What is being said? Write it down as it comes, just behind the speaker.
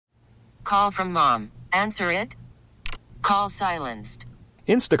Call from mom. Answer it. Call silenced.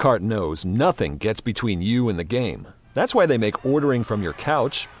 Instacart knows nothing gets between you and the game. That's why they make ordering from your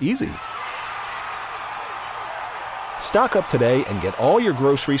couch easy. Stock up today and get all your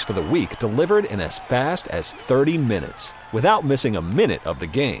groceries for the week delivered in as fast as 30 minutes without missing a minute of the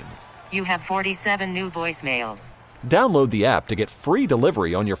game. You have 47 new voicemails. Download the app to get free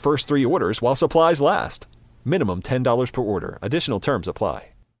delivery on your first 3 orders while supplies last. Minimum $10 per order. Additional terms apply.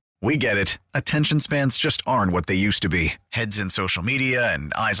 We get it. Attention spans just aren't what they used to be. Heads in social media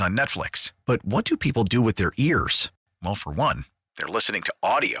and eyes on Netflix. But what do people do with their ears? Well, for one, they're listening to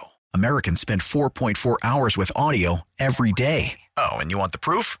audio. Americans spend 4.4 hours with audio every day. Oh, and you want the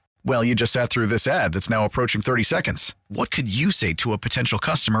proof? Well, you just sat through this ad that's now approaching 30 seconds. What could you say to a potential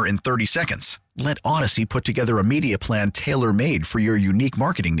customer in 30 seconds? Let Odyssey put together a media plan tailor-made for your unique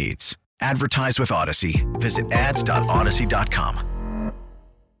marketing needs. Advertise with Odyssey. Visit ads.odyssey.com.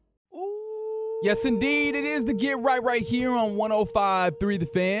 Yes, indeed. It is the Get Right here on 105.3 The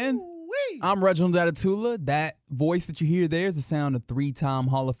Fan. I'm Reg Adetula. That voice that you hear there is the sound of 3-time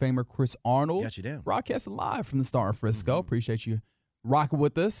Hall of Famer Chris Arnold. Got you down. Broadcasting live from the Star in Frisco. Appreciate you rocking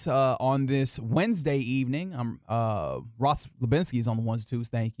with us on this Wednesday evening. Ross Lubinsky is on the ones and twos.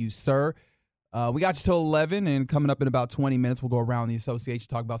 Thank you, sir. We got you till 11, and coming up in about 20 minutes, we'll go around the association,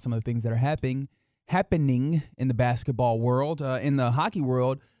 talk about some of the things that are happening in the basketball world. In the hockey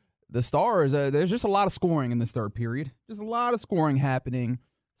world, the Stars, there's just a lot of scoring in this third period. Just a lot of scoring happening.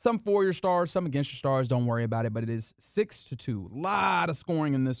 Some for your Stars, some against your Stars. Don't worry about it, but it is 6-2. A lot of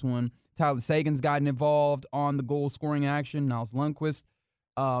scoring in this one. Tyler Sagan's gotten involved on the goal scoring action. Niles Lundqvist,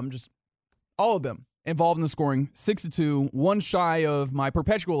 just all of them involved in the scoring. 6-2, one shy of my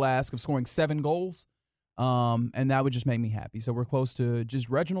perpetual ask of scoring 7 goals. And that would just make me happy. So we're close to just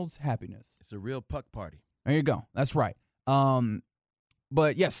Reginald's happiness. It's a real puck party. There you go. That's right.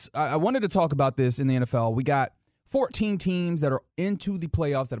 But yes, I wanted to talk about this in the NFL. We got 14 teams that are into the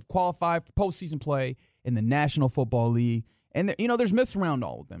playoffs that have qualified for postseason play in the National Football League. And, there's myths around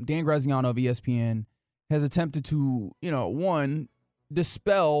all of them. Dan Graziano of ESPN has attempted to, one,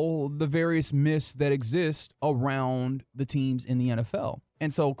 dispel the various myths that exist around the teams in the NFL.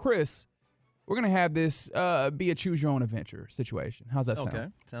 And so, Chris, we're going to have this be a choose-your-own-adventure situation. How's that sound? Okay,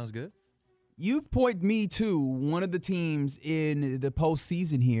 sounds good. You point me to one of the teams in the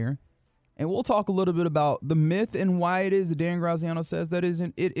postseason here, and we'll talk a little bit about the myth and why it is that Dan Graziano says that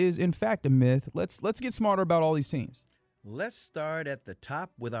it is in fact a myth. Let's get smarter about all these teams. Let's start at the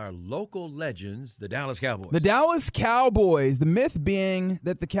top with our local legends, the Dallas Cowboys. The Dallas Cowboys, the myth being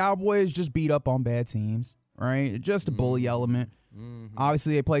that the Cowboys just beat up on bad teams, right? Just a bully element. Mm-hmm.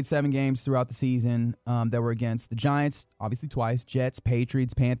 Obviously, they played 7 games throughout the season that were against the Giants, obviously twice, Jets,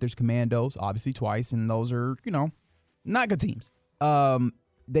 Patriots, Panthers, Commandos, obviously twice, and those are, not good teams.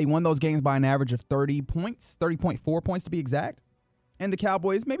 They won those games by an average of 30 points, 30.4 points to be exact, and the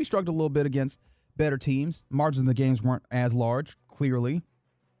Cowboys maybe struggled a little bit against better teams. Margins of the games weren't as large, clearly,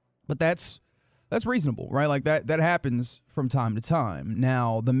 but that's reasonable, right? Like that happens from time to time.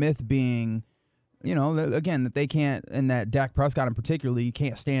 Now, the myth being, again, that they can't, and that Dak Prescott in particular,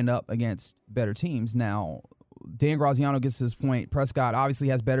 can't stand up against better teams. Now, Dan Graziano gets to this point. Prescott obviously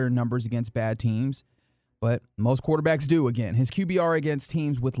has better numbers against bad teams, but most quarterbacks do, again. His QBR against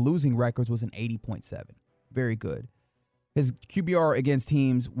teams with losing records was an 80.7. Very good. His QBR against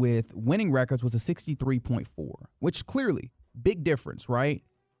teams with winning records was a 63.4, which clearly, big difference, right?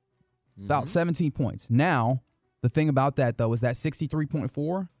 Mm-hmm. About 17 points. Now, the thing about that, though, is that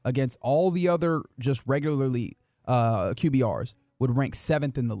 63.4 against all the other just regularly QBRs would rank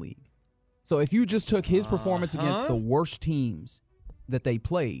 7th in the league. So if you just took his performance against the worst teams that they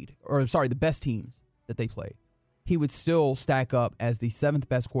played, the best teams that they played, he would still stack up as the 7th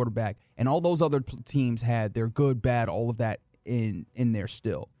best quarterback, and all those other teams had their good, bad, all of that in there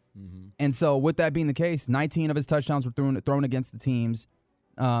still. Mm-hmm. And so with that being the case, 19 of his touchdowns were thrown against the teams,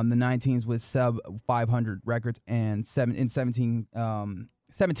 the 9 teams with sub-500 records, and 17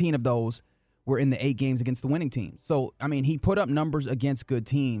 of those were in the 8 games against the winning teams. So, he put up numbers against good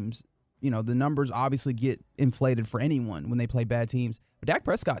teams. The numbers obviously get inflated for anyone when they play bad teams. But Dak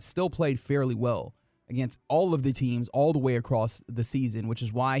Prescott still played fairly well against all of the teams all the way across the season, which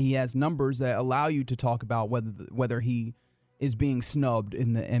is why he has numbers that allow you to talk about whether he is being snubbed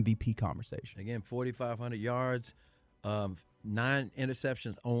in the MVP conversation. Again, 4,500 yards, 9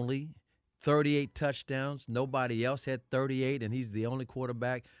 interceptions only, 38 touchdowns. Nobody else had 38, and he's the only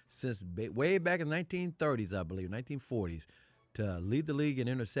quarterback since way back in the 1930s, I believe, 1940s, to lead the league in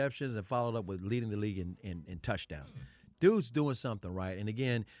interceptions and followed up with leading the league in touchdowns. Dude's doing something right. And,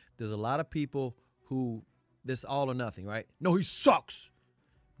 again, there's a lot of people who this all or nothing, right? No, he sucks.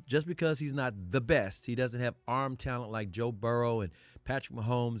 just because he's not the best, he doesn't have arm talent like Joe Burrow and Patrick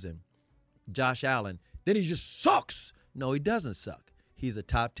Mahomes and Josh Allen, then he just sucks. No, he doesn't suck. He's a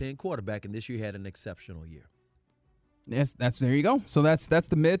top 10 quarterback, and this year he had an exceptional year. Yes, there you go. So that's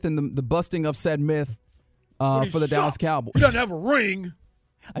the myth and the busting of said myth for the Dallas Cowboys. He doesn't have a ring.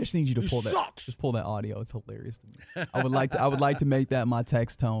 I just need you to pull that. Just pull that audio. It's hilarious to me. I would like to make that my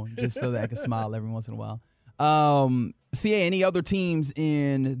text tone just so that I can smile every once in a while. CA, any other teams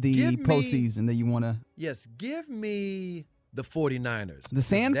in the postseason that you want to? Yes, give me the 49ers. The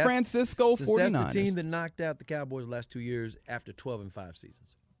San Francisco 49ers. That's the team that knocked out the Cowboys the last 2 years after 12-5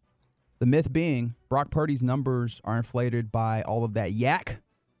 seasons. The myth being Brock Purdy's numbers are inflated by all of that yak,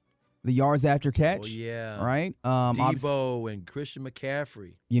 the yards after catch. Oh, yeah. Right? Debo and Christian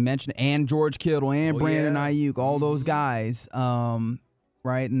McCaffrey. You mentioned and George Kittle and Brandon Ayuk, all those guys.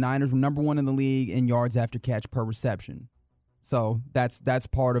 Right? The Niners were number 1 in the league in yards after catch per reception. So that's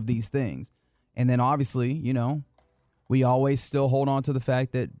part of these things. And then obviously, we always still hold on to the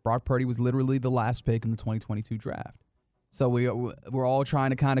fact that Brock Purdy was literally the last pick in the 2022 draft. So we're all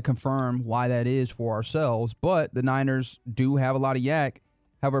trying to kind of confirm why that is for ourselves. But the Niners do have a lot of yak.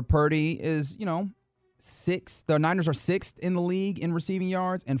 However, Purdy is, sixth. The Niners are 6th in the league in receiving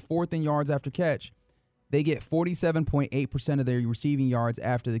yards and 4th in yards after catch. They get 47.8% of their receiving yards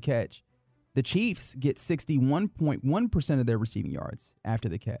after the catch. The Chiefs get 61.1% of their receiving yards after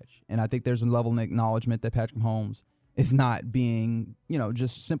the catch. And I think there's a level of acknowledgement that Patrick Mahomes is not being,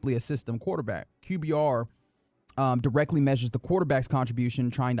 just simply a system quarterback. QBR directly measures the quarterback's contribution,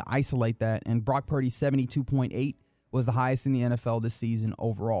 trying to isolate that. And Brock Purdy's 72.8 was the highest in the NFL this season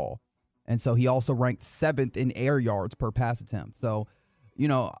overall. And so he also ranked 7th in air yards per pass attempt. So,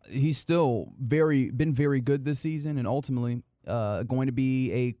 he's still been very good this season and ultimately going to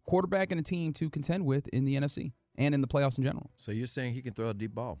be a quarterback and a team to contend with in the NFC and in the playoffs in general. So you're saying he can throw a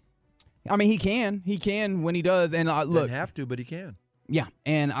deep ball? I mean, he can when he does. And look, doesn't have to, but he can. Yeah,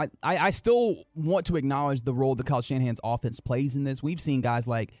 and I still want to acknowledge the role that Kyle Shanahan's offense plays in this. We've seen guys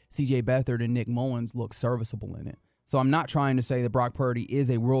like C.J. Beathard and Nick Mullins look serviceable in it. So I'm not trying to say that Brock Purdy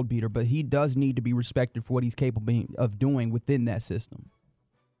is a world beater, but he does need to be respected for what he's capable of doing within that system.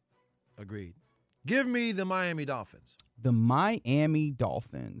 Agreed. Give me the Miami Dolphins. The Miami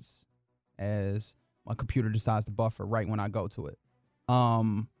Dolphins, as my computer decides to buffer right when I go to it.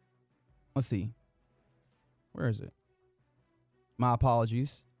 Let's see. Where is it? My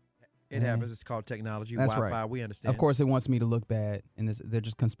apologies. It happens. It's called technology. That's Wi-Fi. right. We understand. Of course, it wants me to look bad, and they're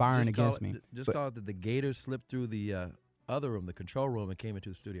just conspiring against me. Just call it that the Gators slipped through the other room, the control room, and came into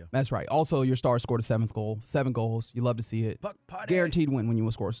the studio. That's right. Also, your Stars scored a 7th goal. 7 goals. You love to see it. Guaranteed win when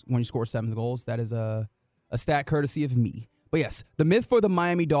you score 7 goals. That is a stat courtesy of me. But yes, the myth for the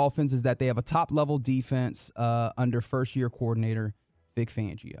Miami Dolphins is that they have a top-level defense under first-year coordinator Vic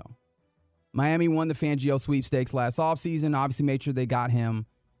Fangio. Miami won the Fangio sweepstakes last offseason. Obviously made sure they got him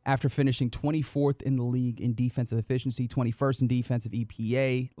after finishing 24th in the league in defensive efficiency, 21st in defensive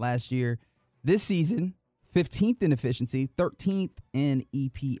EPA last year. This season, 15th in efficiency, 13th in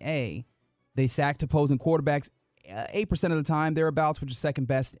EPA. They sacked opposing quarterbacks 8% of the time, thereabouts, which is second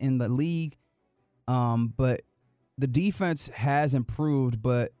best in the league. But the defense has improved,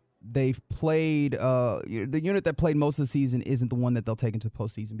 but they've played the unit that played most of the season isn't the one that they'll take into the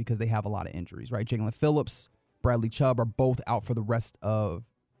postseason because they have a lot of injuries, right? Jalen Phillips, Bradley Chubb are both out for the rest of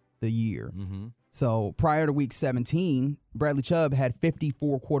the year. Mm-hmm. So prior to week 17, Bradley Chubb had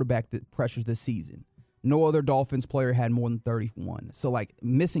 54 quarterback pressures this season. No other Dolphins player had more than 31. So,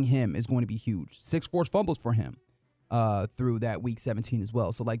 missing him is going to be huge. 6 forced fumbles for him through that week 17 as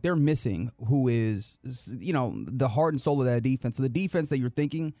well. So, they're missing who is, the heart and soul of that defense. So, the defense that you're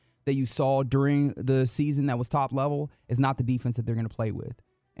thinking that you saw during the season that was top level is not the defense that they're going to play with.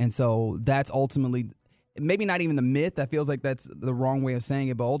 And so, that's ultimately maybe not even the myth. That feels like that's the wrong way of saying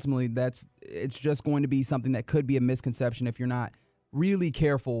it, but ultimately it's just going to be something that could be a misconception if you're not really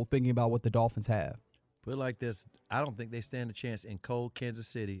careful thinking about what the Dolphins have. Put it like this, I don't think they stand a chance in cold Kansas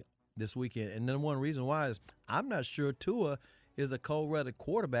City this weekend. And then one reason why is I'm not sure Tua is a cold-blooded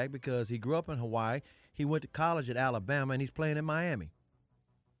quarterback because he grew up in Hawaii, he went to college at Alabama, and he's playing in Miami.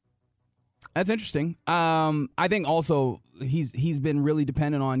 That's interesting. I think also he's been really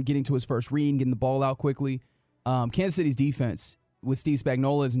dependent on getting to his first read and getting the ball out quickly. Kansas City's defense with Steve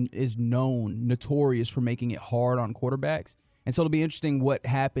Spagnuolo is notorious for making it hard on quarterbacks. And so it'll be interesting what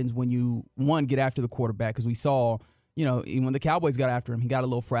happens when you, get after the quarterback, because we saw, even when the Cowboys got after him, he got a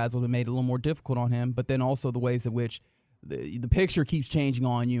little frazzled and made it a little more difficult on him. But then also the ways in which the picture keeps changing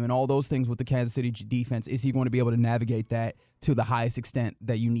on you and all those things with the Kansas City defense. Is he going to be able to navigate that to the highest extent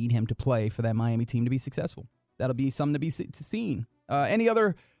that you need him to play for that Miami team to be successful? That'll be something to be seen. Any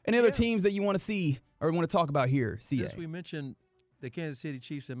other teams that you want to see or want to talk about here, CA? Since we mentioned the Kansas City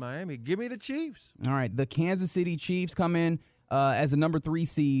Chiefs in Miami, give me the Chiefs. All right, the Kansas City Chiefs come in as the number 3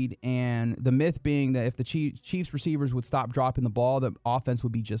 seed, and the myth being that if the Chiefs receivers would stop dropping the ball, the offense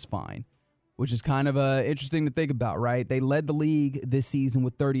would be just fine, which is kind of interesting to think about, right? They led the league this season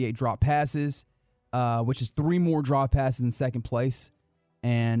with 38 drop passes, which is 3 more drop passes than second place.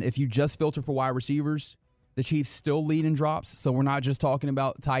 And if you just filter for wide receivers, the Chiefs still lead in drops. So we're not just talking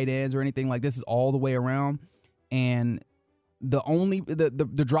about tight ends or anything like this. Is all the way around. And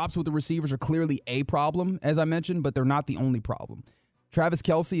the drops with the receivers are clearly a problem, as I mentioned, but they're not the only problem. Travis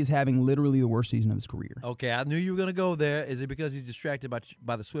Kelce is having literally the worst season of his career. Okay, I knew you were going to go there. Is it because he's distracted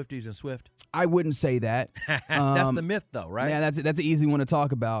by the Swifties and Swift? I wouldn't say that. That's the myth, though, right? Yeah, that's an easy one to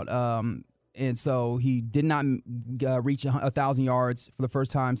talk about. And so he did not reach 1,000 yards for the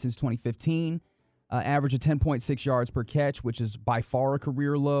first time since 2015. Average of 10.6 yards per catch, which is by far a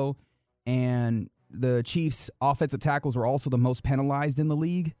career low. And the Chiefs' offensive tackles were also the most penalized in the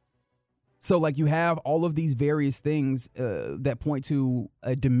league. So, like, you have all of these various things that point to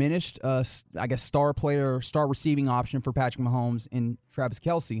a diminished, star player, star receiving option for Patrick Mahomes and Travis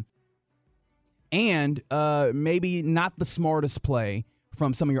Kelce. And maybe not the smartest play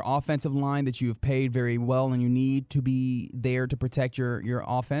from some of your offensive line that you have paid very well and you need to be there to protect your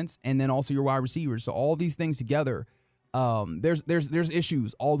offense, and then also your wide receivers. So all these things together, there's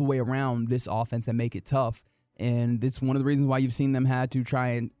issues all the way around this offense that make it tough. And it's one of the reasons why you've seen them have to try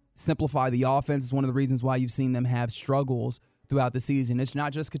and simplify the offense. It's one of the reasons why you've seen them have struggles throughout the season. It's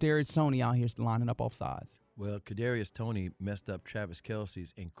not just Kadarius Toney out here lining up off sides. Well, Kadarius Toney messed up Travis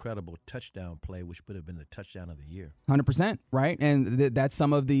Kelce's incredible touchdown play, which would have been the touchdown of the year. 100%, right? And that's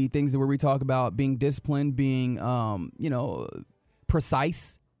some of the things where we talk about being disciplined, being,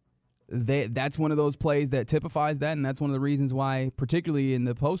 precise. That's one of those plays that typifies that, and that's one of the reasons why, particularly in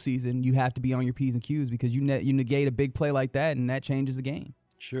the postseason, you have to be on your P's and Q's, because you negate a big play like that, and that changes the game.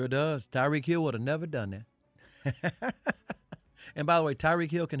 Sure does. Tyreek Hill would have never done that. And by the way,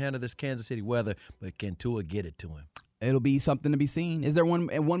 Tyreek Hill can handle this Kansas City weather, but can Tua get it to him? It'll be something to be seen. Is there one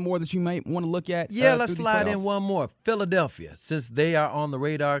more that you might want to look at? Yeah, let's slide in one more. Philadelphia, since they are on the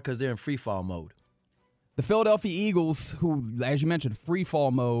radar because they're in free fall mode. The Philadelphia Eagles, who, as you mentioned, free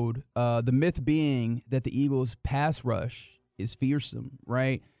fall mode, the myth being that the Eagles' pass rush is fearsome,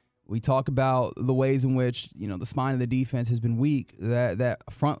 right? We talk about the ways in which, the spine of the defense has been weak. That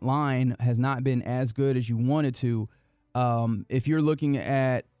front line has not been as good as you wanted to. If you're looking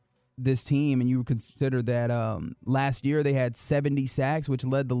at this team and you consider that last year they had 70 sacks, which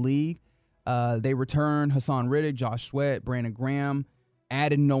led the league, they returned Hassan Riddick, Josh Sweat, Brandon Graham,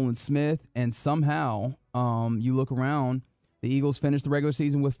 added Nolan Smith, and somehow you look around, the Eagles finished the regular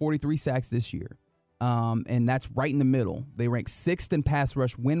season with 43 sacks this year. And that's right in the middle. They rank 6th in pass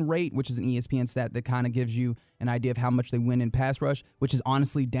rush win rate, which is an ESPN stat that kind of gives you an idea of how much they win in pass rush, which is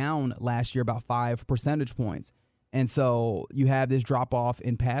honestly down last year about 5 percentage points. And so you have this drop-off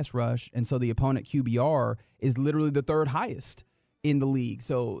in pass rush, and so the opponent QBR is literally the 3rd highest in the league.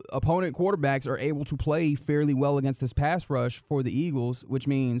 So opponent quarterbacks are able to play fairly well against this pass rush for the Eagles, which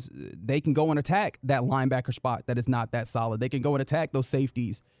means they can go and attack that linebacker spot that is not that solid. They can go and attack those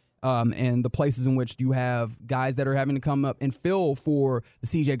safeties and the places in which you have guys that are having to come up and fill for the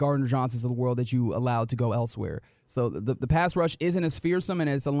C.J. Gardner-Johnsons of the world that you allowed to go elsewhere. So the pass rush isn't as fearsome, and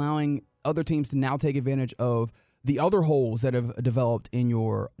it's allowing other teams to now take advantage of the other holes that have developed in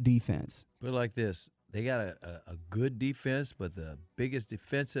your defense. Put it like this. They got a good defense, but the biggest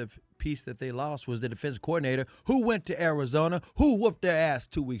defensive piece that they lost was the defensive coordinator who went to Arizona, who whooped their ass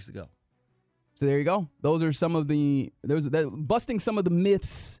 2 weeks ago. So there you go. Those are some of busting some of the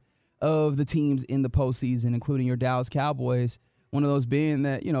myths of the teams in the postseason, including your Dallas Cowboys. One of those being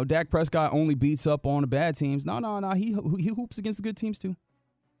that, Dak Prescott only beats up on the bad teams. No. He hoops against the good teams too.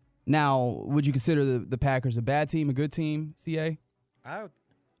 Now, would you consider the Packers a bad team, a good team, CA?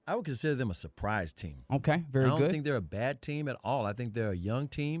 I would consider them a surprise team. Okay, very good. I don't think they're a bad team at all. I think they're a young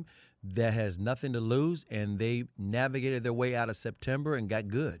team that has nothing to lose, and they navigated their way out of September and got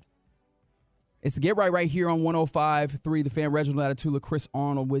good. It's the Get Right here on 105.3 The Fan. Reg Adetula, Chris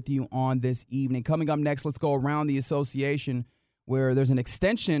Arnold with you on this evening. Coming up next, let's go around the association where there's an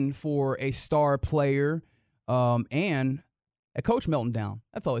extension for a star player and a coach melting down.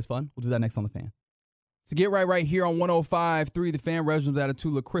 That's always fun. We'll do that next on The Fan. So Get Right here on 105.3 The Fan. Reginald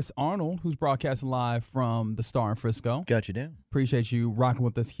Adetula, Chris Arnold, who's broadcasting live from the Star in Frisco. Got you down. Appreciate you rocking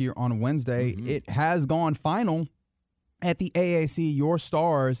with us here on Wednesday. Mm-hmm. It has gone final at the AAC. Your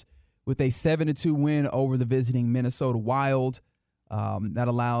Stars with a 7-2 win over the visiting Minnesota Wild. That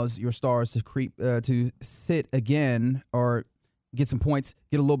allows your Stars to sit again, or get some points,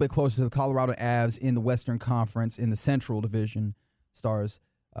 get a little bit closer to the Colorado Avs in the Western Conference in the Central Division. Stars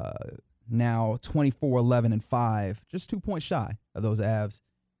now 24-11-5, just 2 points shy of those Avs.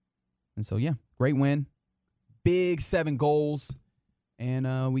 And so, yeah, great win. Big 7 goals.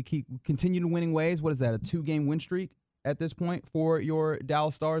 And we continue to winning ways. What is that, a 2-game win streak at this point for your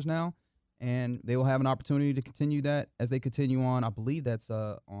Dallas Stars now? And they will have an opportunity to continue that as they continue on. I believe that's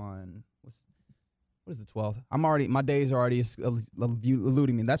on what is the 12th? My days are already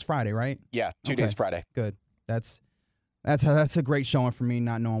eluding me. That's Friday, right? Yeah, 2 days Friday. Good. That's a great showing for me,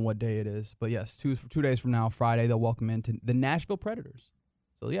 not knowing what day it is. But yes, 2 days from now, Friday, they'll welcome into the Nashville Predators.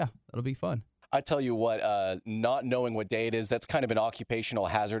 So yeah, that'll be fun. I tell you what, not knowing what day it is, that's kind of an occupational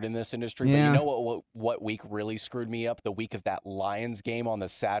hazard in this industry. Yeah. But you know what week really screwed me up? The week of that Lions game on the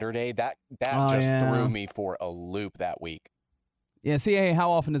Saturday. That threw me for a loop that week. Yeah, see, hey,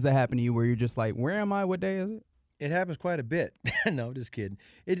 how often does that happen to you where you're just like, where am I? What day is it? It happens quite a bit. No, just kidding.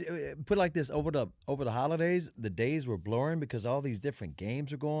 It put like this over the holidays, the days were blurring because all these different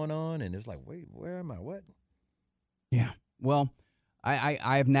games are going on, and it's like, wait, where am I? What? Yeah. Well,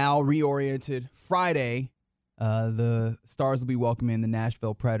 I have now reoriented. Friday, the Stars will be welcoming the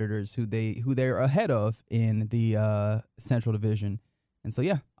Nashville Predators, who they're ahead of in the Central Division. And so,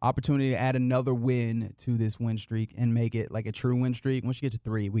 yeah, opportunity to add another win to this win streak and make it like a true win streak. Once you get to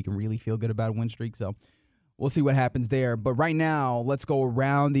 3, we can really feel good about a win streak. So we'll see what happens there. But right now, let's go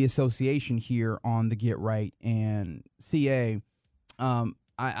around the association here on the Get Right. And CA,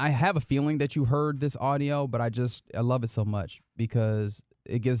 I have a feeling that you heard this audio, but I love it so much because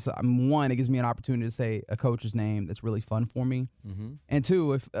it gives me an opportunity to say a coach's name that's really fun for me. Mm-hmm. And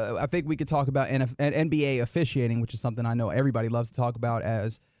 2, if I think we could talk about NBA officiating, which is something I know everybody loves to talk about,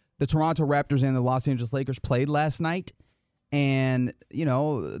 as the Toronto Raptors and the Los Angeles Lakers played last night. And, the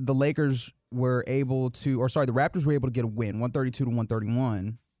Raptors were able to get a win,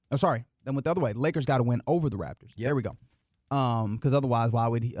 132-131. Oh, sorry. Then went the other way. The Lakers got a win over the Raptors. Yep. There we go. Because otherwise, why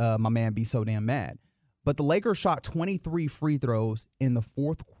would my man be so damn mad? But the Lakers shot 23 free throws in the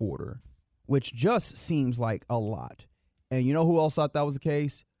fourth quarter, which just seems like a lot. And you know who else thought that was the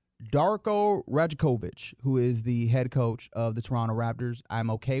case? Darko Rajakovic, who is the head coach of the Toronto Raptors. I'm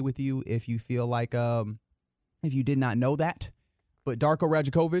okay with you if you feel like if you did not know that. But Darko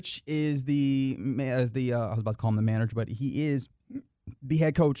Rajakovic is I was about to call him the manager, but he is the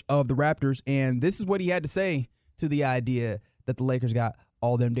head coach of the Raptors. And this is what he had to say to the idea that the Lakers got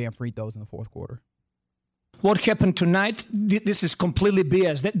all them damn free throws in the fourth quarter. What happened tonight, this is completely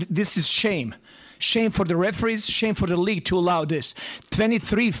BS. This is shame. Shame for the referees, shame for the league to allow this.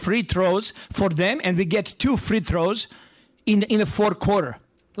 23 free throws for them, and we get 2 free throws in the fourth quarter.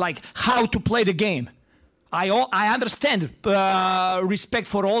 Like, how to play the game. I understand respect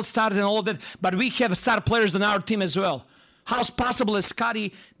for all stars and all of that, but we have star players on our team as well. How's possible that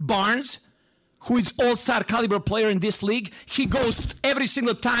Scotty Barnes, who is all-star caliber player in this league, he goes every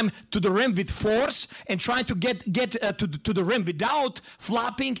single time to the rim with force and trying to get to the rim without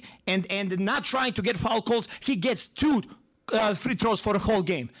flopping and not trying to get foul calls. He gets 2 free throws for the whole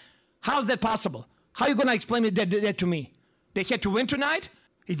game. How's that possible? How are you going to explain that to me? They had to win tonight?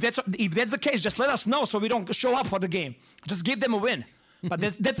 If that's the case, just let us know so we don't show up for the game. Just give them a win. But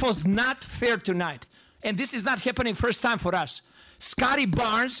that was not fair tonight. And this is not happening first time for us. Scotty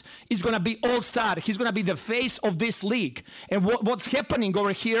Barnes is going to be all-star. He's going to be the face of this league. And what's happening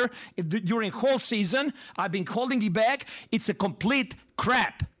over here during whole season, I've been calling it back, it's a complete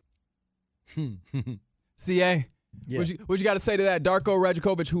crap. CA, Yeah. what you got to say to that? Darko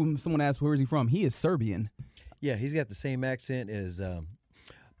Rajakovic, whom someone asked, where is he from? He is Serbian. Yeah, he's got the same accent as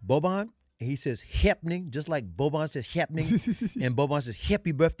Boban. He says happening, just like Boban says happening. And Boban says,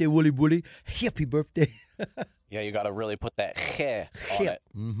 happy birthday, Wooly Wooly. Happy birthday. Yeah, you got to really put that heh on it.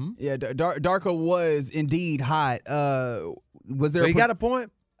 Mm-hmm. Yeah, Darko was indeed hot. Was there? But he got a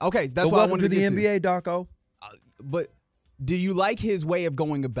point. Okay, that's But what I welcome wanted to to the get NBA, Darko. But do you like his way of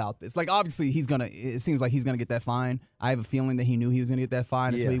going about this? Like, obviously, it seems like he's gonna get that fine. I have a feeling that he knew he was gonna get that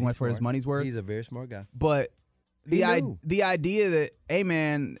fine, and so he went for his money's worth. He's a very smart guy. But the idea that, hey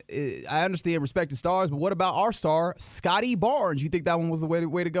man, I understand respect the stars, but what about our star, Scotty Barnes? You think that one was the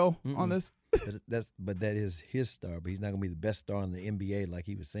way to go on this? But that is his star, but he's not going to be the best star in the NBA like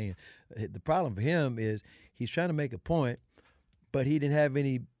he was saying. The problem for him is he's trying to make a point, but he didn't have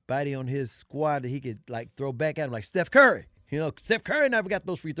anybody on his squad that he could like throw back at him, like Steph Curry. Steph Curry never got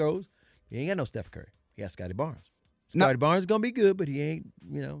those free throws. He ain't got no Steph Curry. He got Scotty Barnes. Scotty Barnes is going to be good, but he ain't,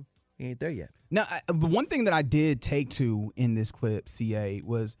 he ain't there yet. Now, the one thing that I did take to in this clip, CA,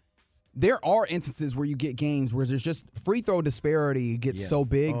 was there are instances where you get games where there's just free throw disparity gets so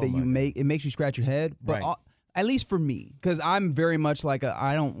big that it makes you scratch your head. But right. at least for me, because I'm very much like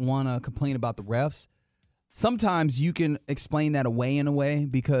I don't want to complain about the refs. Sometimes you can explain that away in a way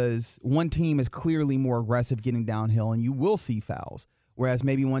because one team is clearly more aggressive getting downhill and you will see fouls. Whereas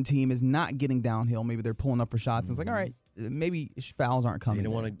maybe one team is not getting downhill. Maybe they're pulling up for shots and it's like, all right, maybe fouls aren't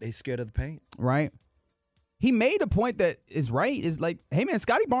coming. They scared of the paint. Right. He made a point that is right, is like, hey, man,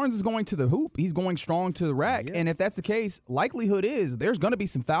 Scotty Barnes is going to the hoop. He's going strong to the rack. Yeah. And if that's the case, likelihood is there's going to be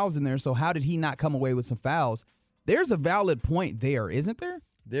some fouls in there. So how did he not come away with some fouls? There's a valid point there, isn't there?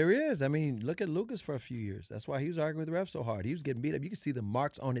 There is. I mean, look at Lucas for a few years. That's why he was arguing with the ref so hard. He was getting beat up. You can see the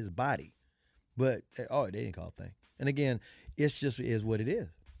marks on his body. But, they didn't call a thing. And again, it's just is what it is.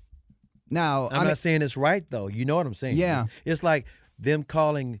 Now, I'm not saying it's right, though. You know what I'm saying? Yeah. It's like them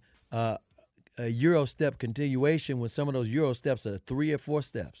calling a Euro step continuation when some of those Euro steps are 3 or 4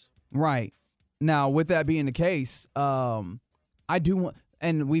 steps. Right. Now, with that being the case, I do want,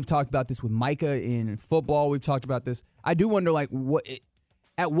 and we've talked about this with Micah in football. We've talked about this. I do wonder, like,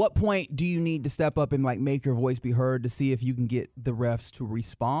 at what point do you need to step up and, like, make your voice be heard to see if you can get the refs to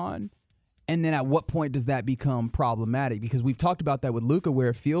respond? And then at what point does that become problematic? Because we've talked about that with Luka, where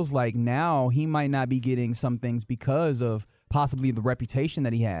it feels like now he might not be getting some things because of possibly the reputation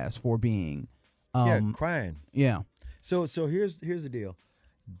that he has for being crying. Yeah. So here's the deal.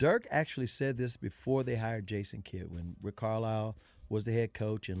 Dirk actually said this before they hired Jason Kidd, when Rick Carlisle was the head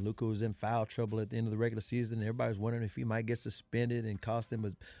coach and Luka was in foul trouble at the end of the regular season. Everybody was wondering if he might get suspended and cost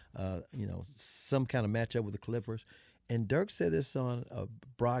them some kind of matchup with the Clippers. And Dirk said this on a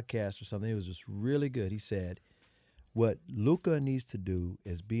broadcast or something. It was just really good. He said, what Luka needs to do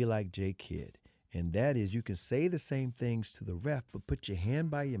is be like J. Kidd. And that is, you can say the same things to the ref, but put your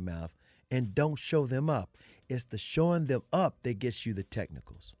hand by your mouth and don't show them up. It's the showing them up that gets you the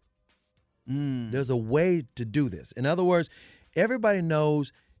technicals. There's a way to do this. In other words, everybody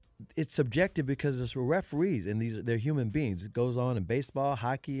knows it's subjective because it's referees, and they're human beings. It goes on in baseball,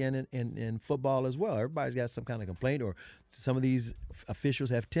 hockey, and in football as well. Everybody's got some kind of complaint, or some of these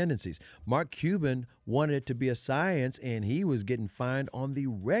officials have tendencies. Mark Cuban wanted it to be a science, and he was getting fined on the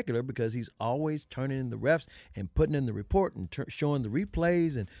regular because he's always turning in the refs and putting in the report and showing the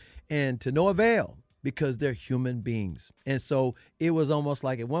replays, and to no avail because they're human beings. And so it was almost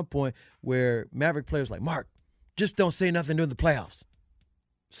like at one point where Maverick players were like, Mark, just don't say nothing during the playoffs.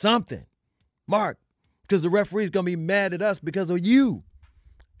 Something, Mark, because the referee's going to be mad at us because of you.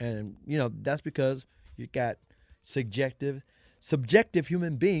 And, that's because you got subjective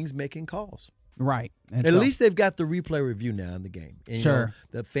human beings making calls. Right. And at least they've got the replay review now in the game. And, sure.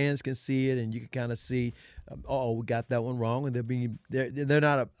 The fans can see it, and you can kind of see, we got that one wrong. And they're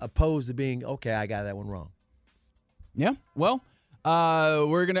not opposed to being, okay, I got that one wrong. Yeah. Well,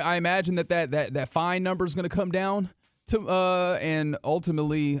 I imagine that fine number is going to come down. And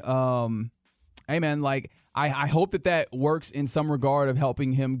ultimately, hey man, like I hope that works in some regard of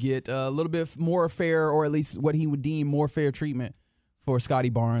helping him get a little bit more fair, or at least what he would deem more fair treatment for Scotty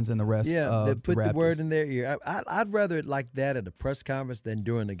Barnes and the rest. Yeah, they put the the word in their ear. I'd rather it like that at a press conference than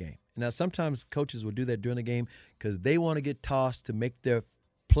during the game. Now, sometimes coaches will do that during the game because they want to get tossed to make their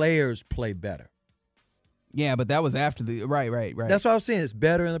players play better. Yeah, but that was after the right. That's what I was saying. It's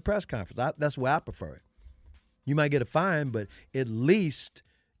better in the press conference. That's why I prefer it. You might get a fine, but at least,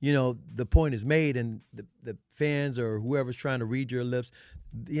 the point is made, and the fans or whoever's trying to read your lips,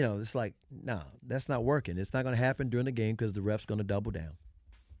 it's like, no, that's not working. It's not going to happen during the game because the ref's going to double down.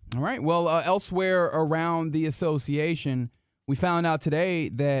 All right. Well, elsewhere around the association, we found out today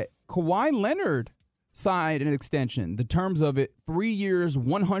that Kawhi Leonard signed an extension. The terms of it, 3 years,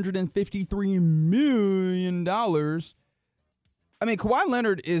 $153 million. I mean, Kawhi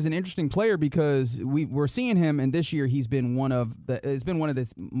Leonard is an interesting player because we're seeing him, and this year it's been one of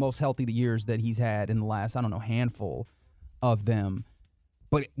the most healthy years that he's had in the last, handful of them.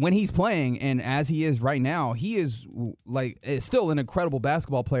 But when he's playing, and as he is right now, he is still an incredible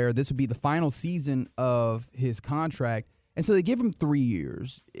basketball player. This would be the final season of his contract, and so they give him 3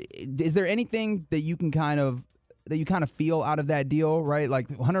 years. Is there anything that you can kind of feel out of that deal, right? Like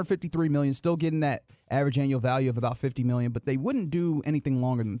 $153 million, still getting that average annual value of about $50 million, but they wouldn't do anything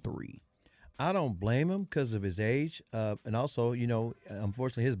longer than 3. I don't blame him because of his age, and also,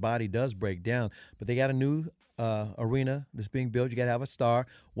 unfortunately, his body does break down. But they got a new arena that's being built. You got to have a star.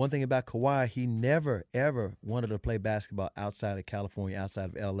 One thing about Kawhi, he never, ever wanted to play basketball outside of California, outside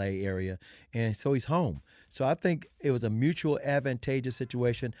of L.A. area, and so he's home. So I think it was a mutual advantageous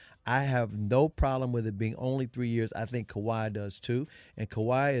situation. I have no problem with it being only 3 years. I think Kawhi does too, and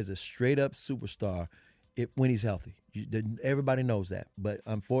Kawhi is a straight-up superstar when he's healthy. Everybody knows that. But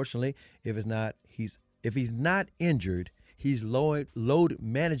unfortunately, if he's not injured, he's load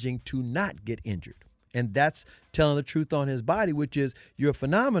managing to not get injured. And that's telling the truth on his body, which is you're a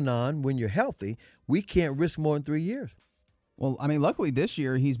phenomenon when you're healthy. We can't risk more than 3 years. Well, I mean, luckily this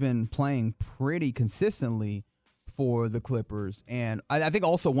year he's been playing pretty consistently for the Clippers. And I think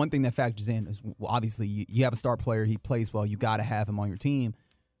also one thing that factors in is, well, obviously you have a star player, he plays well, you got to have him on your team.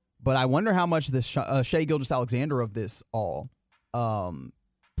 But I wonder how much the Shai Gilgeous-Alexander of this all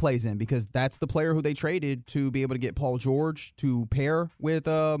plays in, because that's the player who they traded to be able to get Paul George to pair with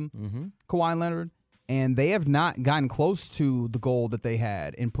Kawhi Leonard. And they have not gotten close to the goal that they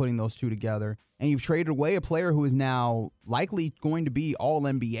had in putting those two together. And you've traded away a player who is now likely going to be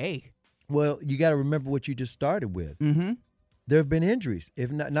All-NBA. Well, you got to remember what you just started with. Mm-hmm. There have been injuries, if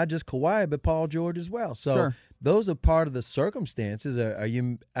not just Kawhi, but Paul George as well. So those are part of the circumstances.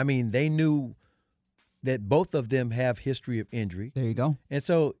 They knew that both of them have history of injury. There you go. And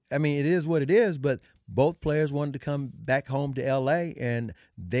so, it is what it is, but both players wanted to come back home to L.A., and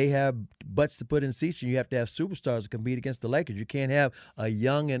they have butts to put in seats, and you have to have superstars to compete against the Lakers. You can't have a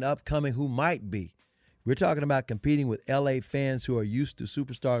young and upcoming who might be. We're talking about competing with L.A. fans who are used to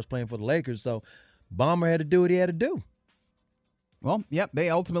superstars playing for the Lakers, so Ballmer had to do what he had to do. Well, yep, they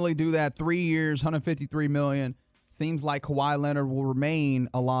ultimately do that. 3 years, $153 million. Seems like Kawhi Leonard will remain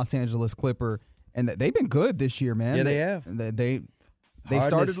a Los Angeles Clipper, and they've been good this year, man. Yeah, they have. They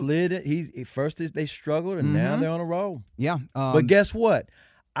started slid it. First they struggled, and now they're on a roll. Yeah, but guess what?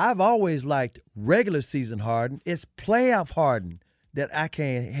 I've always liked regular season Harden. It's playoff Harden that I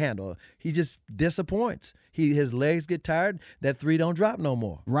can't handle. He just disappoints. His legs get tired. That three don't drop no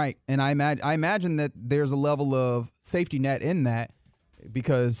more. Right, and I imagine that there's a level of safety net in that,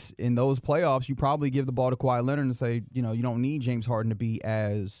 because in those playoffs you probably give the ball to Kawhi Leonard and say, you don't need James Harden to be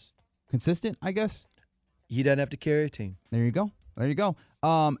as consistent, I guess. He doesn't have to carry a team. There you go.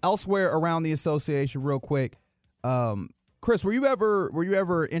 Elsewhere around the association, real quick, Chris, were you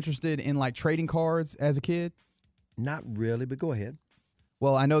ever interested in like trading cards as a kid? Not really, but go ahead.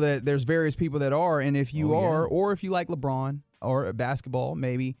 Well, I know that there's various people that are, and if you are, or if you like LeBron or basketball,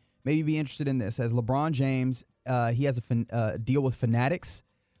 maybe be interested in this. As LeBron James, he has a deal with Fanatics,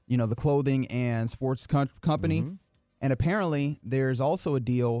 the clothing and sports company. Mm-hmm. And apparently there's also a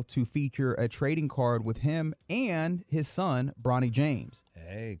deal to feature a trading card with him and his son, Bronny James.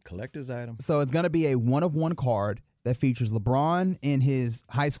 Hey, collector's item. So it's going to be a one-of-one card that features LeBron in his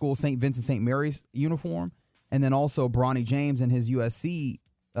high school St. Vincent St. Mary's uniform, and then also Bronny James in his USC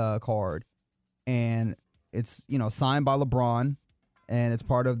card. And it's, signed by LeBron, and it's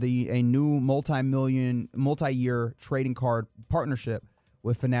part of a new multi-year trading card partnership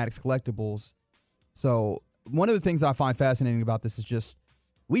with Fanatics Collectibles. So one of the things I find fascinating about this is just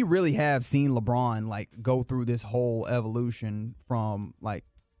we really have seen LeBron go through this whole evolution from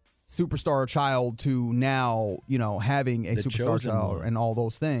superstar child to now, having a superstar child and all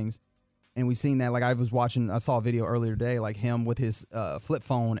those things. And we've seen that. I saw a video earlier today, him with his flip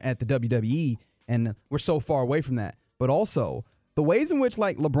phone at the WWE, and we're so far away from that. But also the ways in which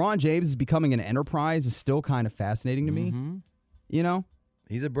LeBron James is becoming an enterprise is still kind of fascinating to me.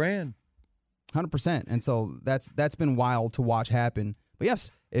 He's a brand. 100%. And so that's been wild to watch happen. But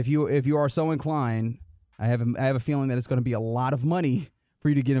yes, if you are so inclined, I have a feeling that it's going to be a lot of money for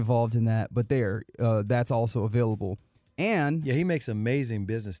you to get involved in that. But that's also available. And yeah, he makes amazing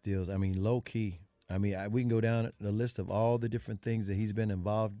business deals. Low key. We can go down the list of all the different things that he's been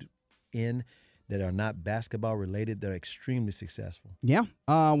involved in that are not basketball related. They're extremely successful. Yeah.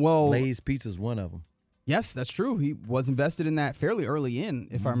 Lay's Pizza is one of them. Yes, that's true. He was invested in that fairly early in,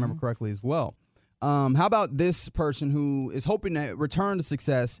 if I remember correctly as well. How about this person who is hoping to return to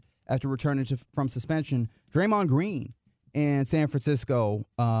success after returning from suspension? Draymond Green in San Francisco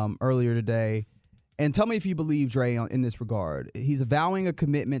earlier today. And tell me if you believe Dre in this regard. He's avowing a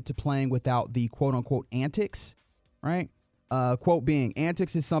commitment to playing without the quote-unquote antics, right? Quote being,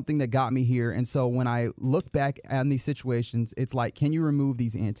 antics is something that got me here. And so when I look back on these situations, it's like, can you remove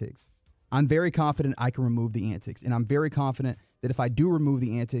these antics? I'm very confident I can remove the antics. And I'm very confident that if I do remove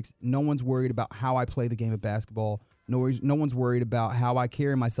the antics, no one's worried about how I play the game of basketball. No one's worried about how I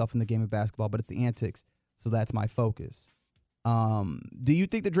carry myself in the game of basketball, but it's the antics. So that's my focus. Do you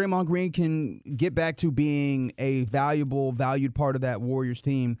think that Draymond Green can get back to being a valued part of that Warriors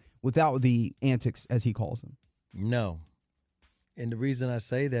team without the antics, as he calls them? No. And the reason I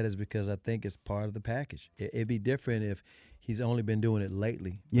say that is because I think it's part of the package. It'd be different if he's only been doing it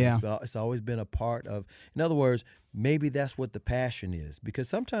lately. Yeah. It's always been a part of, in other words, maybe that's what the passion is. Because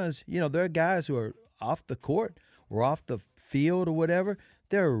sometimes, there are guys who are off the court or off the field or whatever.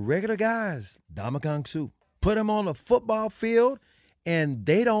 They're regular guys. Damakang Su. Put them on a football field, and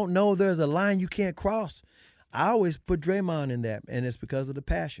they don't know there's a line you can't cross. I always put Draymond in that, and it's because of the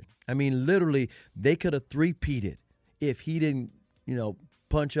passion. I mean, literally, they could have three-peated if he didn't,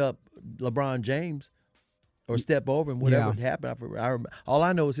 punch up LeBron James or step over him, whatever happened. All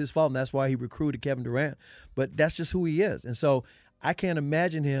I know is his fault, and that's why he recruited Kevin Durant. But that's just who he is. And so I can't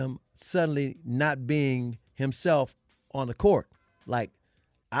imagine him suddenly not being himself on the court. Like,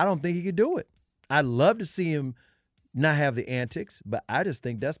 I don't think he could do it. I'd love to see him not have the antics, but I just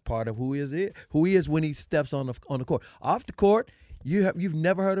think that's part of who he is when he steps on the court. Off the court, you've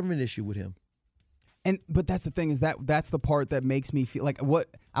never heard of an issue with him. But that's the thing is that's the part that makes me feel like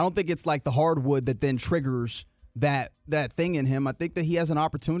I don't think it's like the hardwood that then triggers that thing in him. I think that he has an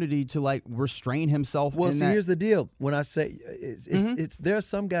opportunity to like restrain himself. Well, here's the deal. When I say it's there are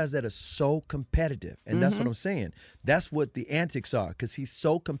some guys that are so competitive, and that's what I'm saying. That's what the antics are, because he's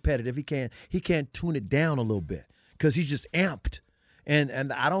so competitive. He can't tune it down a little bit because he's just amped,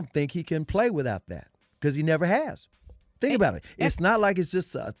 and I don't think he can play without that because he never has. Think about it. It's not like it's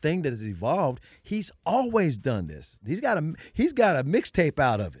just a thing that has evolved. He's always done this. He's got a mixtape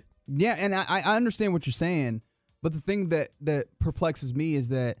out of it. Yeah, and I understand what you're saying, but the thing that perplexes me is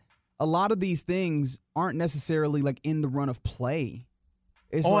that a lot of these things aren't necessarily like in the run of play.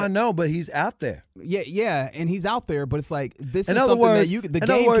 I know, but he's out there. Yeah, and he's out there, but it's like this in is other something words, that the in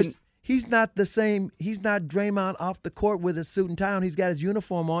game other words, can. He's not the same. He's not Draymond off the court with his suit and tie on. He's got his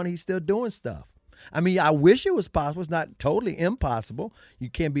uniform on. He's still doing stuff. I mean, I wish it was possible. It's not totally impossible. You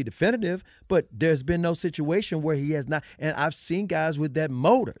can't be definitive, but there's been no situation where he has not. And I've seen guys with that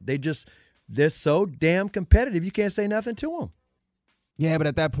motor. They're so damn competitive, you can't say nothing to them. Yeah, but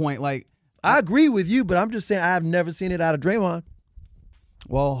at that point, like. I agree with you, but I'm just saying I've never seen it out of Draymond.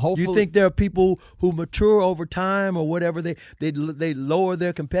 Well, hopefully. You think there are people who mature over time or whatever, they lower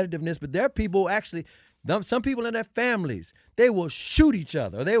their competitiveness, but there are people actually. Some people in their families, they will shoot each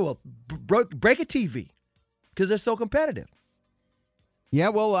other. They will break a TV because they're so competitive. Yeah,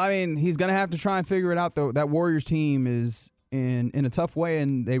 well, I mean, he's going to have to try and figure it out, though. That Warriors team is in a tough way,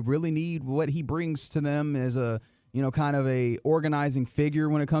 and they really need what he brings to them as a, kind of a organizing figure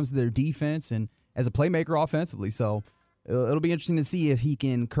when it comes to their defense and as a playmaker offensively. So it'll be interesting to see if he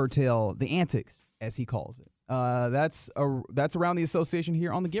can curtail the antics, as he calls it. That's around the association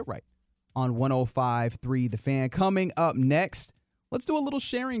here on the Get Right. On 105.3 The Fan. Coming up next, let's do a little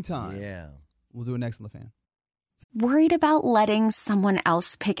sharing time. Yeah. We'll do it next on The Fan. Worried about letting someone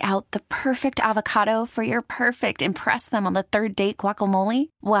else pick out the perfect avocado for your perfect impress them on the third date guacamole?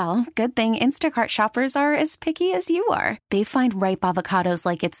 Well, good thing Instacart shoppers are as picky as you are. They find ripe avocados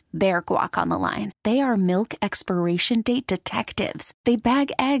like it's their guac on the line. They are milk expiration date detectives. They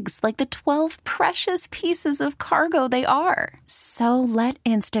bag eggs like the 12 precious pieces of cargo they are. So let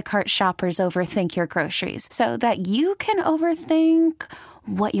Instacart shoppers overthink your groceries so that you can overthink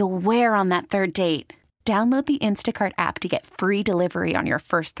what you'll wear on that third date. Download the Instacart app to get free delivery on your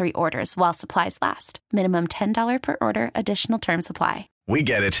first 3 orders while supplies last. Minimum $10 per order. Additional terms apply. We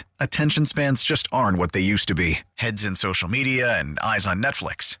get it. Attention spans just aren't what they used to be. Heads in social media and eyes on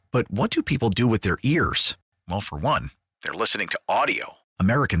Netflix. But what do people do with their ears? Well, for one, they're listening to audio.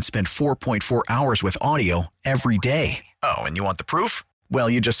 Americans spend 4.4 hours with audio every day. Oh, and you want the proof? Well,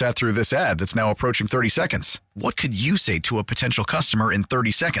 you just sat through this ad that's now approaching 30 seconds. What could you say to a potential customer in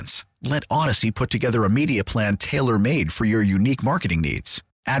 30 seconds? Let Odyssey put together a media plan tailor-made for your unique marketing needs.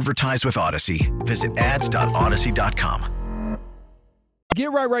 Advertise with Odyssey. Visit ads.odyssey.com.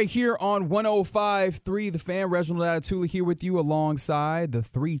 Get right here on 105.3 The Fan. Reginald Adetula here with you alongside the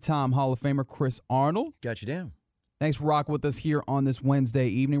 3-time Hall of Famer Chris Arnold. Got you down. Thanks for rocking with us here on this Wednesday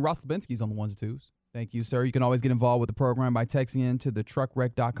evening. Ross Lebinsky's on the ones and twos. Thank you, sir. You can always get involved with the program by texting in to the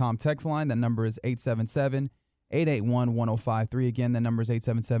truckwreck.com text line. That number is 877-881-1053. Again, that number is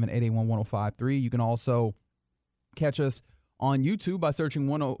 877-881-1053. You can also catch us on YouTube by searching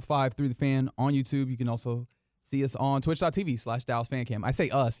 105.3 The Fan on YouTube. You can also see us on twitch.tv/DallasFanCam. I say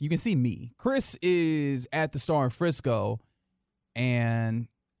us. You can see me. Chris is at the Star in Frisco, and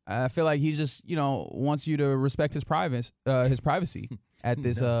I feel like he just, wants you to respect his privacy. At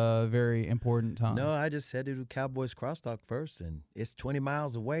this very important time. No, I just had to do Cowboys crosstalk first, and it's 20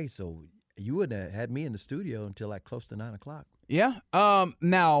 miles away, so you wouldn't have had me in the studio until like close to 9 o'clock. Yeah.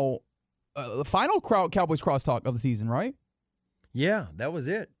 Now, the final Cowboys crosstalk of the season, right? Yeah, that was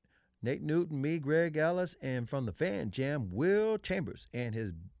it. Nate Newton, me, Greg Ellis, and from the Fan Jam, Will Chambers and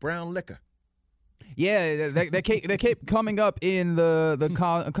his brown liquor. Yeah, that kept coming up in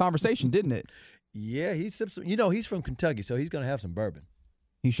the conversation, didn't it? Yeah, he sips some, he's from Kentucky, so he's going to have some bourbon.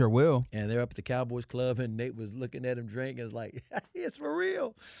 He sure will. And they're up at the Cowboys Club, and Nate was looking at him drink and was like, it's for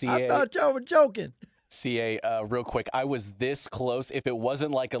real. CA. I thought y'all were joking. CA, real quick, I was this close. If it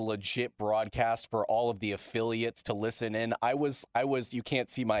wasn't like a legit broadcast for all of the affiliates to listen in, I was. You can't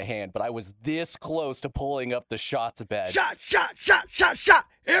see my hand, but I was this close to pulling up the shots bet. Shot,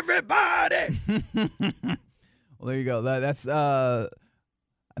 everybody. Well, there you go. That's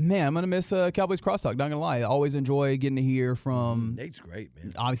man, I'm gonna miss Cowboys Crosstalk. Not gonna lie, I always enjoy getting to hear from. Nate's great,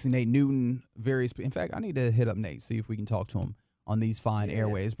 man. Obviously, Nate Newton. In fact, I need to hit up Nate, see if we can talk to him on these fine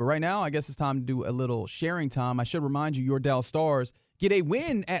airways. But right now, I guess it's time to do a little sharing time. I should remind you, your Dallas Stars get a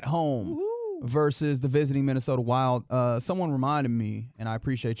win at home versus the visiting Minnesota Wild. Someone reminded me, and I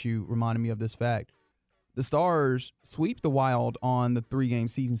appreciate you reminding me of this fact. The Stars sweep the Wild on the 3-game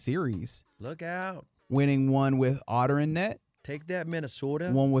season series. Look out. Winning one with Otter in net. Take that, Minnesota.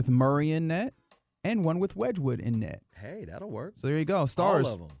 One with Murray in net. And one with Wedgwood in net. Hey, that'll work. So there you go. Stars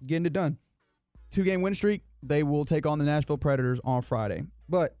all of them. Getting it done. 2-game win streak. They will take on the Nashville Predators on Friday.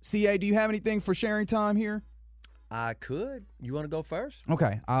 But, CA, do you have anything for sharing time here? I could. You want to go first?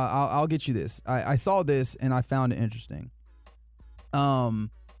 Okay. I'll get you this. I saw this, and I found it interesting. I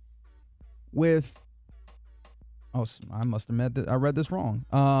must have I read this wrong.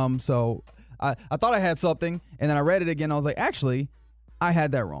 So I thought I had something, and then I read it again. I was like, actually, I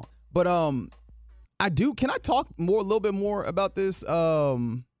had that wrong. But I do. Can I talk a little bit more about this?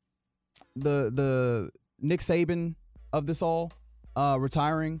 The Nick Saban of this all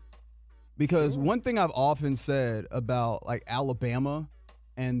retiring, because one thing I've often said about like Alabama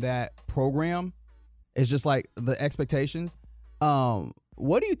and that program is just like the expectations.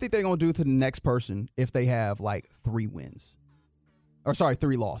 What do you think they're going to do to the next person if they have like 3 wins? Or sorry,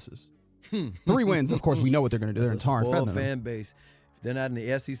 3 losses. 3 wins, of course, we know what they're going to do. They're tar and feather. Fan base. If they're not in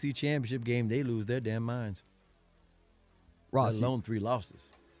the SEC championship game, they lose their damn minds. Ross, let alone 3 losses.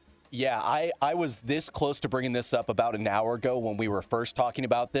 Yeah, I was this close to bringing this up about an hour ago when we were first talking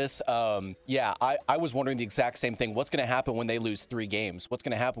about this. I was wondering the exact same thing. What's going to happen when they lose 3 games? What's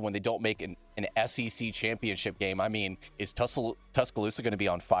going to happen when they don't make an SEC championship game? I mean, is Tuscaloosa going to be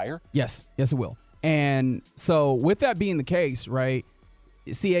on fire? Yes, it will. And so with that being the case, right,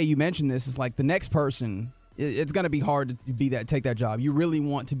 CA, you mentioned this, it's like the next person, it's going to be hard to take that job. You really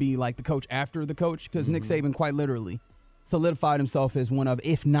want to be like the coach after the coach, because Nick Saban quite literally solidified himself as one of,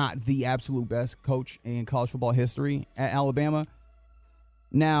 if not the absolute best coach in college football history at Alabama.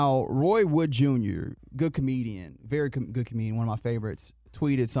 Now, Roy Wood Jr., good comedian, very good comedian, one of my favorites,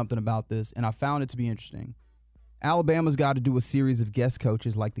 tweeted something about this, and I found it to be interesting. Alabama's got to do a series of guest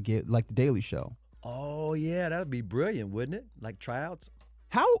coaches like the Daily Show. Oh, yeah, that would be brilliant, wouldn't it? Like tryouts.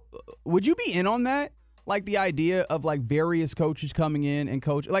 How would you be in on that? Like the idea of like various coaches coming in and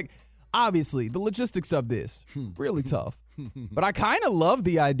coach, like, obviously, the logistics of this, really tough. But I kind of love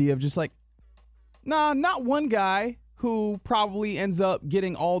the idea of just like, not one guy who probably ends up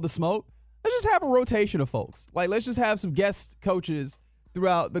getting all the smoke. Let's just have a rotation of folks. Like, let's just have some guest coaches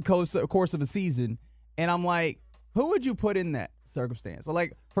throughout the course of a season. And I'm like, who would you put in that circumstance? So,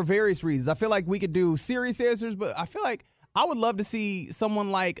 like, for various reasons. I feel like we could do serious answers, but I feel like I would love to see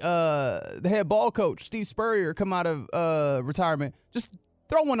someone like the head ball coach, Steve Spurrier, come out of retirement. Just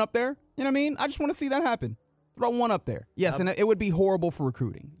throw one up there. You know what I mean? I just want to see that happen. Throw one up there. Yes, and it would be horrible for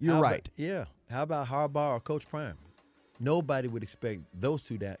recruiting. You're right. How about Harbaugh or Coach Prime? Nobody would expect those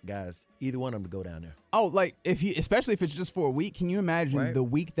 2 guys, either one of them, to go down there. Oh, like especially if it's just for a week. Can you imagine the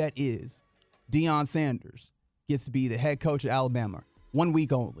week that is Deion Sanders gets to be the head coach of Alabama? 1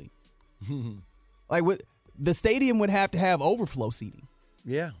 week only. Like, the stadium would have to have overflow seating.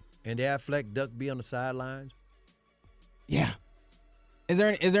 Yeah, and they have Fleck Duck be on the sidelines. Yeah. Is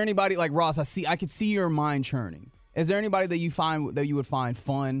there anybody like Ross? I could see your mind churning. Is there anybody that you would find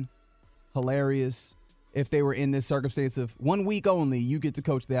fun, hilarious, if they were in this circumstance of 1 week only, you get to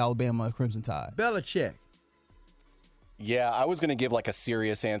coach the Alabama Crimson Tide? Belichick. Yeah, I was going to give like a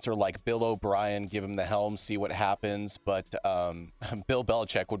serious answer, like Bill O'Brien, give him the helm, see what happens. But Bill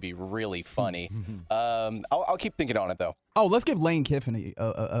Belichick would be really funny. I'll keep thinking on it though. Oh, let's give Lane Kiffin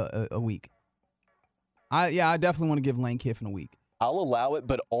a week. I definitely want to give Lane Kiffin a week. I'll allow it,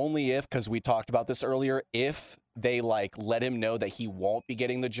 but only if, because we talked about this earlier, if they like let him know that he won't be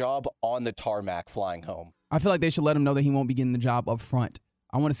getting the job on the tarmac flying home. I feel like they should let him know that he won't be getting the job up front.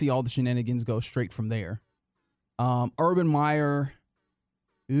 I want to see all the shenanigans go straight from there. Urban Meyer,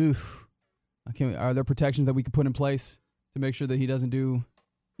 are there protections that we could put in place to make sure that he doesn't do,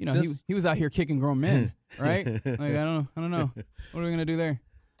 he was out here kicking grown men, right? Like, I don't know. What are we going to do there?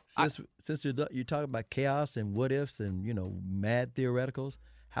 Since you're talking about chaos and what ifs and, mad theoreticals,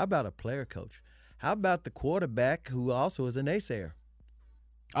 how about a player coach? How about the quarterback who also is a naysayer?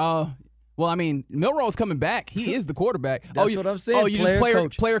 Well, I mean, Milroe's coming back. He is the quarterback. That's what I'm saying. Oh, you just player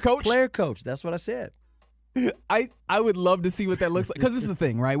coach? Player coach. That's what I said. I would love to see what that looks like, because this is the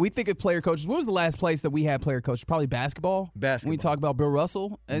thing, right? We think of player coaches. When was the last place that we had player coaches? Probably basketball. When we talk about Bill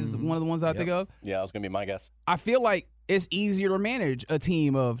Russell as one of the ones I think of. Yeah, that was going to be my guess. I feel like it's easier to manage a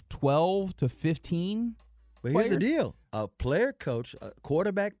team of 12 to 15 But players. here's the deal. A player coach, a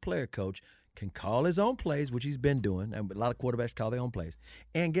quarterback player coach, can call his own plays, which he's been doing, and a lot of quarterbacks call their own plays.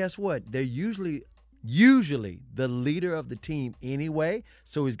 And guess what? They're usually the leader of the team anyway,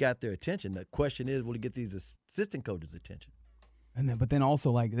 so he's got their attention. The question is, will he get these assistant coaches' attention? But then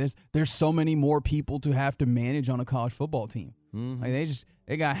also, like, there's so many more people to have to manage on a college football team. Mm-hmm. Like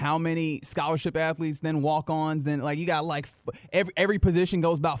they got how many scholarship athletes, then walk-ons, then like you got like every position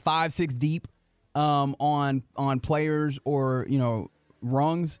goes about 5-6 deep on players or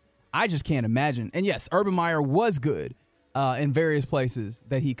rungs. I just can't imagine. And yes, Urban Meyer was good in various places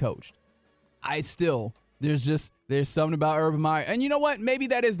that he coached. There's something about Urban Meyer. And you know what? Maybe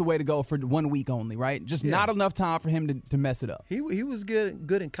that is the way to go for 1 week only, right? Just not enough time for him to mess it up. He was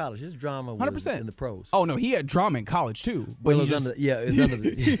good in college. His drama was 100%. in the pros. Oh, no, he had drama in college, too. But He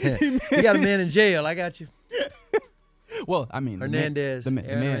got a man in jail. I got you. Well, I mean, Hernandez. the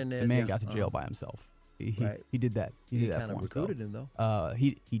man yeah. got to jail by himself. He did that. He did that for himself. Recruited him, though.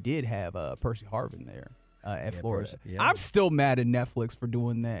 He did have Percy Harvin there at Florida. Yeah. I'm still mad at Netflix for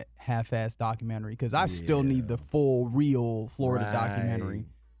doing that half-assed documentary, because I still need the full, real Florida documentary.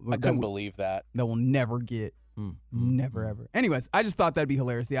 I couldn't believe that. That will never get. Never, ever. Anyways, I just thought that'd be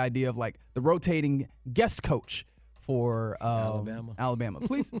hilarious, the idea of like the rotating guest coach for Alabama.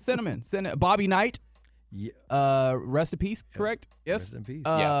 Please send him in. Send it. Bobby Knight. Yeah. Rest in peace, correct? Yes. Rest in peace.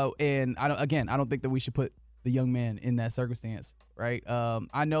 And I don't think that we should put the young man in that circumstance, right?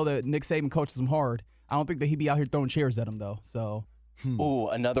 I know that Nick Saban coaches him hard. I don't think that he'd be out here throwing chairs at him, though. So. Ooh,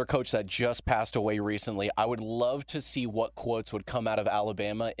 another coach that just passed away recently. I would love to see what quotes would come out of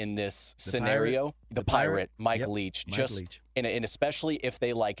Alabama in this scenario. The pirate, Mike Leach. Leach. And especially if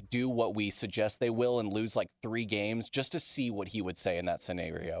they do what we suggest they will and lose 3 games, just to see what he would say in that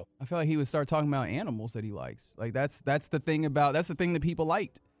scenario. I feel like he would start talking about animals that he likes. Like that's the thing that people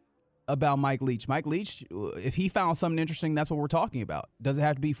liked about Mike Leach. Mike Leach, if he found something interesting, that's what we're talking about. Does it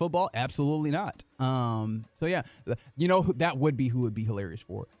have to be football? Absolutely not. So yeah, that would be who would be hilarious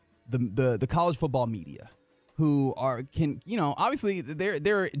for the college football media, who obviously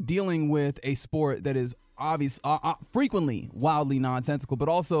they're dealing with a sport that is frequently wildly nonsensical, but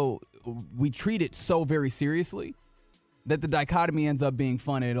also we treat it so very seriously that the dichotomy ends up being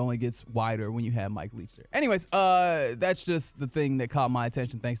fun, and it only gets wider when you have Mike Leach there. Anyways, that's just the thing that caught my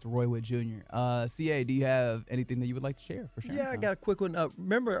attention, thanks to Roy Wood Jr. CA, do you have anything that you would like to share for sure? Yeah, I got a quick one.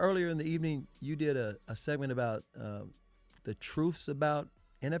 Remember earlier in the evening, you did a segment about the truths about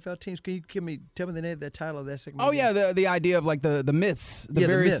NFL teams. Can you tell me the name of that title of that segment? Oh yeah, the idea of the myths. The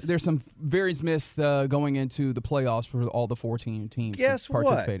myths. There's some various myths going into the playoffs for all the 14 teams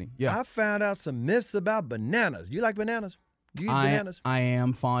participating. What? Yeah, I found out some myths about bananas. You like bananas? Do you eat bananas? I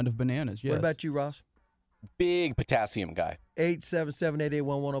am fond of bananas. Yes. What about you, Ross? Big potassium guy.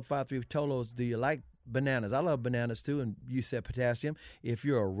 877-881-1053. Tolos, do you like bananas? I love bananas too, and you said potassium. If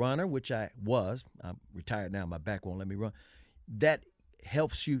you're a runner, which I'm retired now, my back won't let me run, that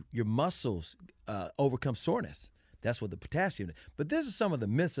helps your muscles overcome soreness. That's what the potassium is. But this is some of the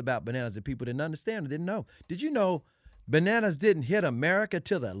myths about bananas that people didn't understand or didn't know. Did you know bananas didn't hit America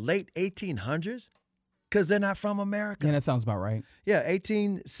till the late 1800s? Because they're not from America. Yeah, that sounds about right. Yeah,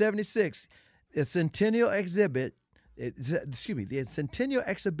 1876. The Centennial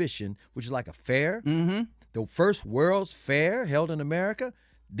Exhibition, which is like a fair, the first World's Fair held in America,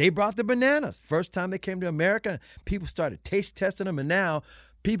 they brought the bananas. First time they came to America, people started taste testing them, and now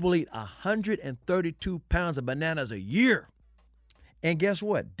people eat 132 pounds of bananas a year. And guess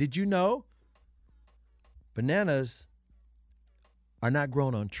what? Did you know bananas are not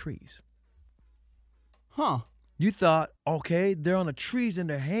grown on trees? Huh. You thought, okay, they're on the trees and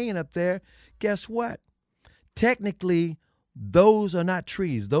they're hanging up there. Guess what? Technically, those are not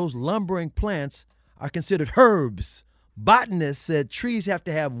trees. Those lumbering plants are considered herbs. Botanists said trees have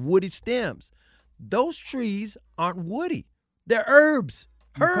to have woody stems. Those trees aren't woody. They're herbs.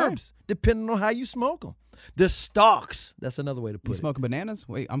 Herbs, depending on how you smoke them. The stalks, that's another way to put it. You smoking bananas?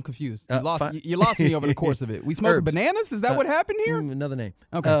 Wait, I'm confused. You lost me over the course of it. We smoking bananas? Is that what happened here? Another name.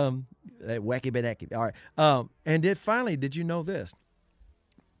 Okay. Wacky banacky. All right. And then finally, did you know this?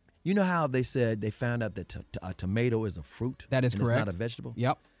 You know how they said they found out that a tomato is a fruit? That is correct. It's not a vegetable?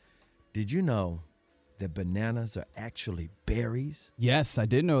 Yep. Did you know that bananas are actually berries? Yes, I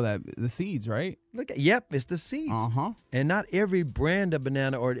did know that. The seeds, right? Yep, it's the seeds. Uh-huh. And not every brand of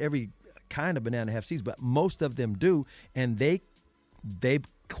banana or every kind of banana have seeds, but most of them do, and they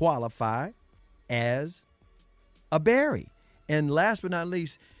qualify as a berry. And last but not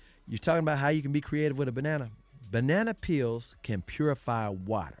least, you're talking about how you can be creative with a banana. Banana peels can purify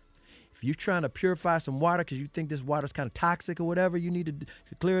water. If you're trying to purify some water because you think this water's kind of toxic or whatever, you need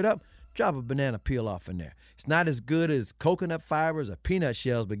to clear it up, drop a banana peel off in there. It's not as good as coconut fibers or peanut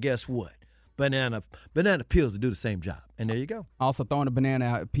shells, but guess what? Banana peels do the same job. And there you go. Also, throwing a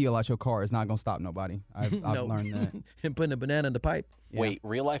banana peel out your car is not going to stop nobody. I've learned that. And putting a banana in the pipe. Yeah. Wait,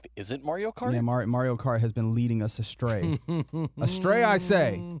 real life isn't Mario Kart? Yeah, Mario Kart has been leading us astray. Astray, I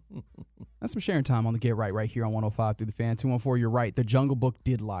say. That's some sharing time on the Get Right here on 105 through the Fan. 214, you're right. The Jungle Book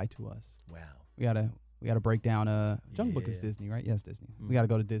did lie to us. Wow. We gotta break down. Jungle Book is Disney, right? Yes, Disney. We got to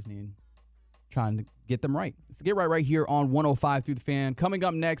go to Disney and trying to get them right. It's Get Right here on 105 through the Fan. Coming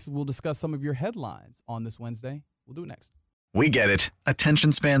up next, we'll discuss some of your headlines on this Wednesday. We'll do it next. We get it.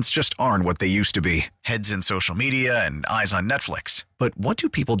 Attention spans just aren't what they used to be. Heads in social media and eyes on Netflix. But what do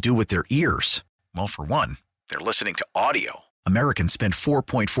people do with their ears? Well, for one, they're listening to audio. Americans spend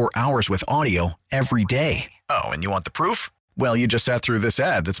 4.4 hours with audio every day. Oh, and you want the proof? Well, you just sat through this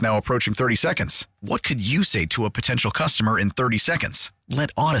ad that's now approaching 30 seconds. What could you say to a potential customer in 30 seconds? Let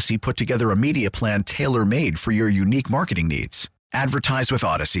Odyssey put together a media plan tailor-made for your unique marketing needs. Advertise with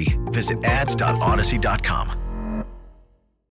Odyssey. Visit ads.odyssey.com.